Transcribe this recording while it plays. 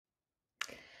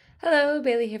Hello,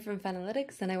 Bailey here from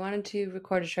Funnelytics, and I wanted to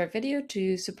record a short video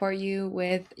to support you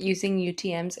with using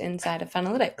UTMs inside of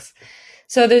Funnelytics.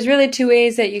 So there's really two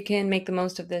ways that you can make the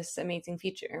most of this amazing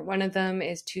feature. One of them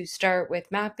is to start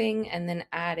with mapping and then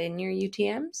add in your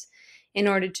UTMs. In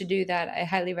order to do that, I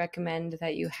highly recommend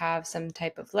that you have some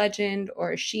type of legend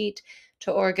or a sheet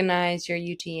to organize your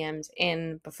UTMs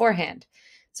in beforehand.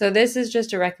 So this is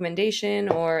just a recommendation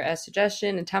or a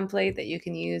suggestion, a template that you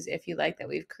can use if you like that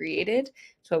we've created.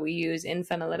 It's what we use in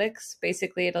Funnelytics.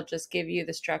 Basically, it'll just give you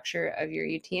the structure of your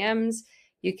UTMs.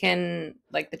 You can,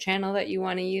 like the channel that you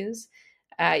want to use,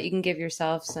 you can give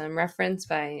yourself some reference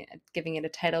by giving it a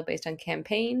title based on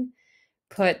campaign,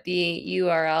 put the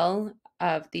URL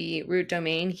of the root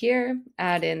domain here,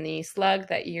 add in the slug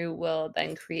that you will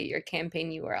then create your campaign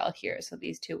URL here. So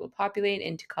these two will populate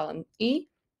into column E.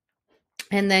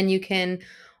 And then you can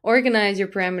organize your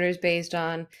parameters based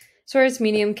on source,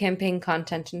 medium, campaign,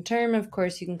 content, and term. Of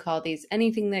course, you can call these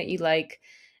anything that you like,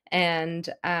 and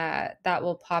that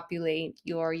will populate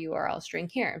your URL string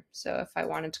here. So if I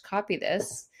wanted to copy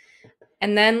this,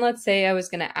 and then let's say I was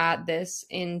going to add this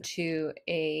into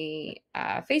a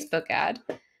Facebook ad,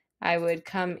 I would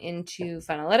come into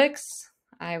Funnelytics.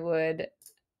 I would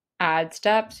add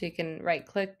step, so you can right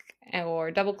click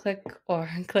or double click or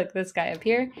click this guy up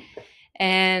here.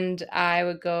 And I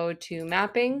would go to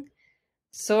mapping,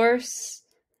 source,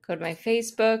 go to my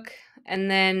Facebook, and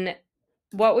then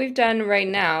what we've done right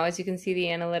now, as you can see the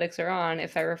analytics are on,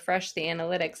 if I refresh the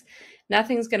analytics,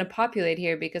 nothing's going to populate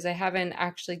here because I haven't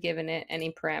actually given it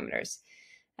any parameters.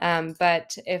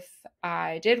 But if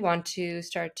I did want to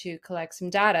start to collect some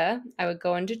data, I would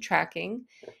go into tracking,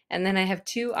 and then I have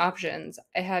two options.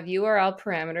 I have URL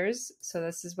parameters, so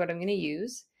this is what I'm going to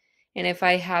use. And if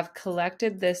I have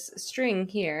collected this string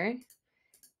here,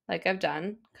 like I've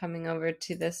done, coming over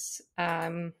to this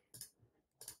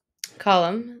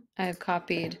column, I've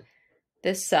copied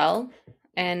this cell,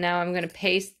 and now I'm going to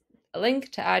paste a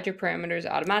link to add your parameters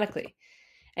automatically.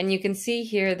 And you can see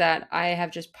here that I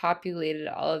have just populated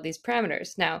all of these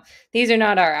parameters. Now, these are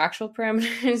not our actual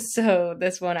parameters, so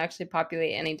this won't actually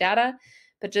populate any data,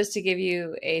 but just to give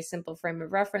you a simple frame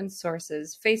of reference,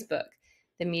 sources, Facebook.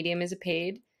 The medium is a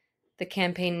paid. The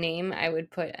campaign name I would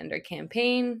put under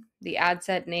campaign, the ad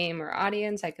set name or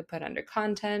audience I could put under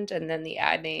content, and then the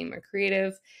ad name or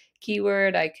creative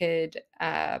keyword I could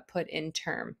put in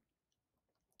term.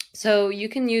 So you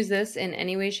can use this in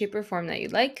any way, shape, or form that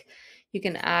you'd like. You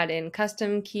can add in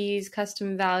custom keys,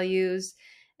 custom values,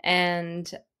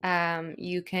 and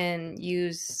you can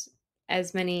use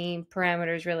as many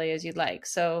parameters really as you'd like.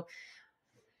 So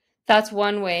that's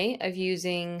one way of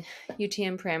using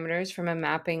UTM parameters from a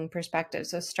mapping perspective.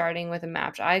 So starting with a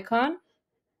mapped icon.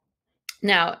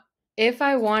 Now, if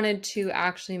I wanted to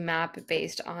actually map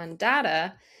based on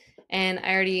data, and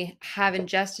I already have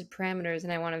ingested parameters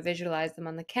and I want to visualize them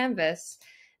on the canvas,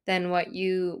 then what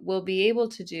you will be able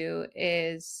to do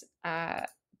is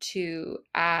to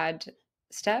add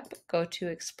step, go to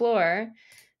explore,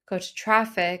 go to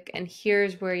traffic, and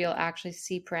here's where you'll actually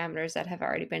see parameters that have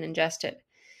already been ingested.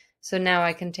 So now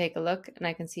I can take a look and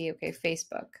I can see, okay,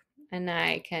 Facebook. And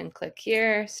I can click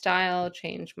here, style,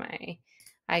 change my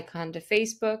icon to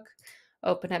Facebook,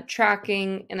 open up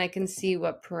tracking, and I can see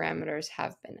what parameters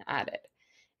have been added.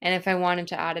 And if I wanted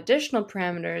to add additional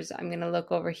parameters, I'm going to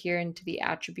look over here into the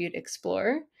attribute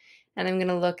explorer, and I'm going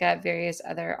to look at various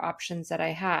other options that I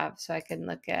have. So I can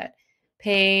look at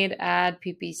paid, add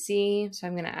PPC. So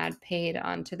I'm going to add paid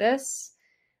onto this.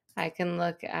 I can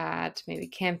look at maybe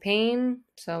campaign.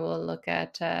 So we'll look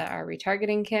at our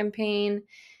retargeting campaign,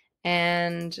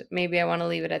 and maybe I want to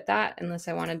leave it at that unless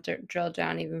I want to drill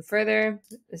down even further.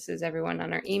 This is everyone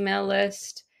on our email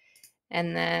list.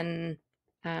 And then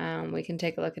we can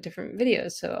take a look at different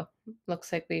videos. So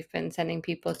looks like we've been sending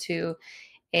people to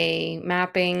a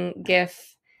mapping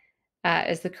GIF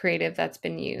as the creative that's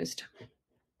been used.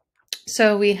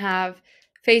 So we have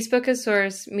Facebook as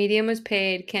source, medium was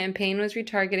paid, campaign was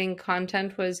retargeting,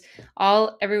 content was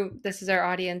this is our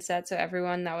audience set, so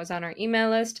everyone that was on our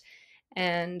email list,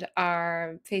 and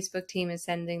our Facebook team is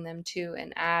sending them to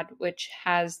an ad which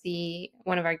has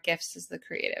one of our GIFs as the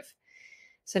creative.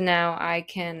 So now I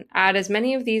can add as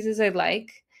many of these as I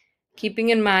like, keeping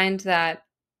in mind that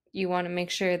you want to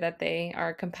make sure that they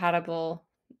are compatible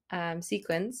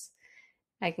sequence.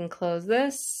 I can close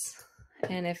this.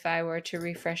 And if I were to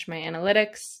refresh my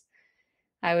analytics,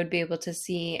 I would be able to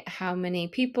see how many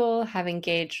people have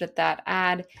engaged with that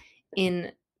ad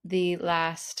in the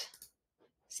last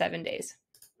 7 days.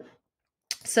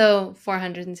 So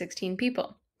 416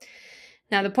 people.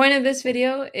 Now, the point of this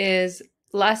video is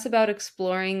less about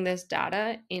exploring this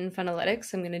data in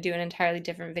Funnelytics. I'm going to do an entirely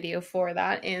different video for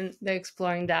that in the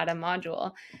Exploring Data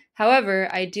module. However,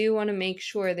 I do want to make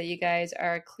sure that you guys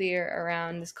are clear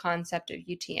around this concept of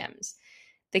UTMs.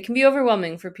 They can be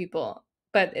overwhelming for people,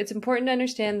 but it's important to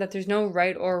understand that there's no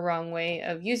right or wrong way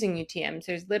of using UTMs.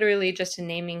 There's literally just a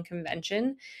naming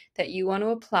convention that you want to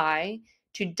apply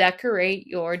to decorate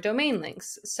your domain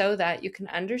links so that you can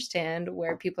understand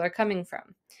where people are coming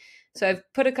from. So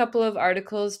I've put a couple of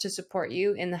articles to support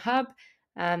you in the hub.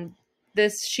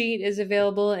 This sheet is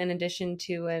available in addition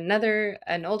to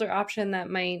an older option that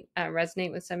might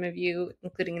resonate with some of you,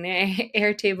 including an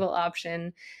Airtable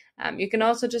option. You can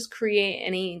also just create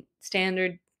any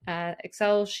standard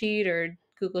Excel sheet or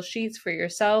Google Sheets for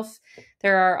yourself.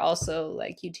 There are also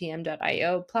like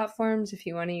UTM.io platforms if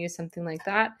you want to use something like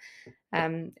that.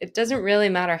 It doesn't really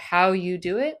matter how you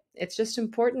do it. It's just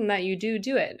important that you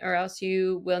do it, or else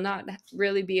you will not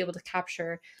really be able to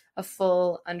capture a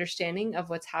full understanding of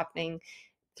what's happening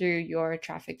through your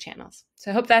traffic channels.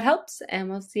 So I hope that helps, and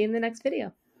we'll see you in the next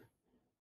video.